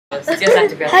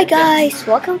Hi guys,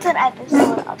 welcome to an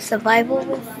episode of Survival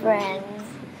with Friends.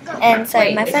 And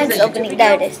sorry, my friend's opening.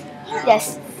 There it is.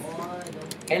 Yes.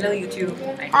 Hello YouTube.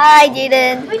 Hi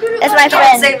Jaden. That's my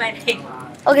Don't say friend. my name.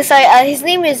 Okay, sorry. His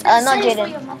name is not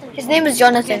Jaden. His name is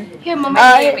Jonathan. Here, Mama.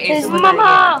 His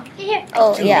Mama.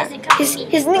 oh yeah.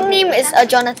 His nickname is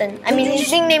Jonathan. I mean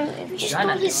his nickname.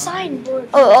 His signboard.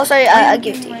 Oh sorry. I'll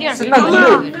give it to you. Here,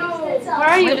 Mama. where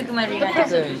are you? Look at my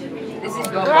reaction. This is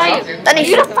your Right. Tanish.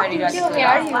 You don't fucking kill me,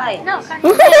 are you? No.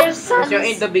 You're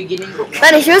in the beginning.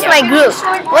 Tanish, who's my group?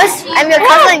 I'm your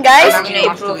cousin, guys. No,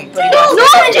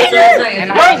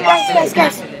 Jaden.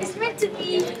 Guys. It's meant to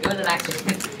be. It was an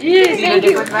accident. Yes, thank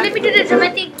you. Let me do the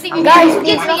dramatic thing. Guys,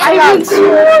 please don't stop.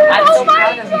 I'm so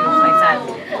proud of you, my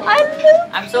son.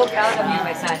 I'm so proud of you,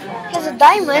 my son. He has a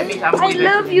diamond. I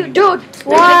love you, dude.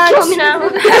 What? Kill me now.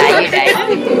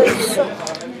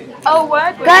 Oh,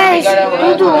 what? Guys,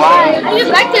 Dudu, why? Are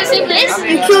you back to the same place?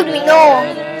 You killed me, no.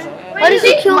 Why did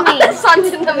you kill me? The sun's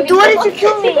in the middle. Why did you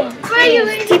kill me? Where are you?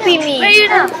 TP Where are me. you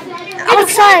now?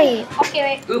 Outside. Okay,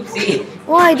 wait. Oopsie.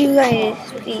 Why do you guys?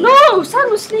 Please? No, Sun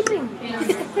was sleeping.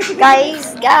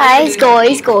 Guys.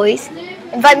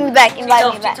 Invite me back.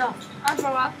 On for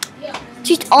a while.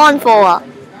 Cheat on for a while.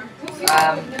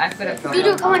 I could have thrown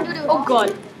Dudu, up. come on, Dudu. Oh,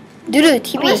 God. Dudu,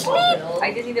 TP.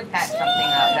 I just need to patch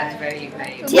something up. That's very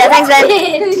vague. Yeah, thanks, man.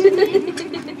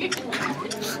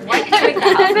 Why did you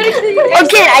make that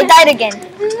Okay, I died again.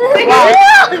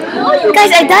 Wow.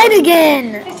 Guys, I died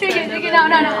again.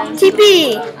 No.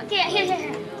 TP. Okay, here.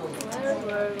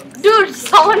 Dude,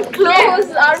 someone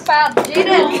close our path.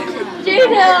 Jaden. You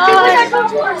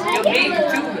made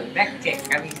two backtick.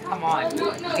 I mean, come on.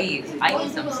 Please. I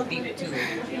need some sleep too.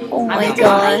 Oh my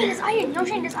god. There's iron. No,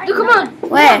 Shane, there's iron. Dude, come on.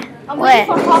 Where? I'm Where?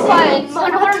 waiting for Papa and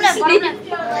Mama to sleep.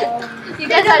 You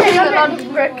guys are doing a lot of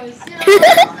work.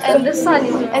 And the sun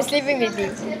is I'm sleeping with you.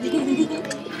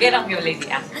 Get off your lazy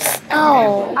ass.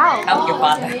 Oh. Help your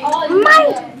father.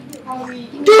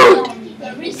 Dude!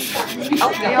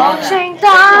 Help your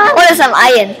father. What is some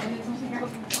iron?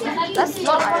 That's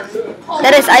not iron.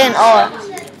 That is iron ore.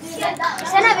 Stand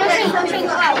up,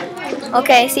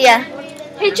 Okay, see ya.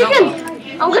 Hey, chicken!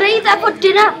 I'm gonna eat that for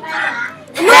dinner.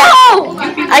 No!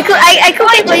 I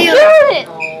cooked it for you. Kill it!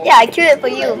 Yeah, I killed it for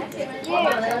you.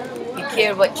 You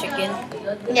care about chicken?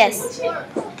 Yes,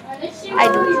 I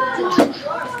do.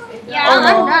 Yeah,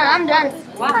 I'm done.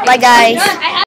 Bye guys.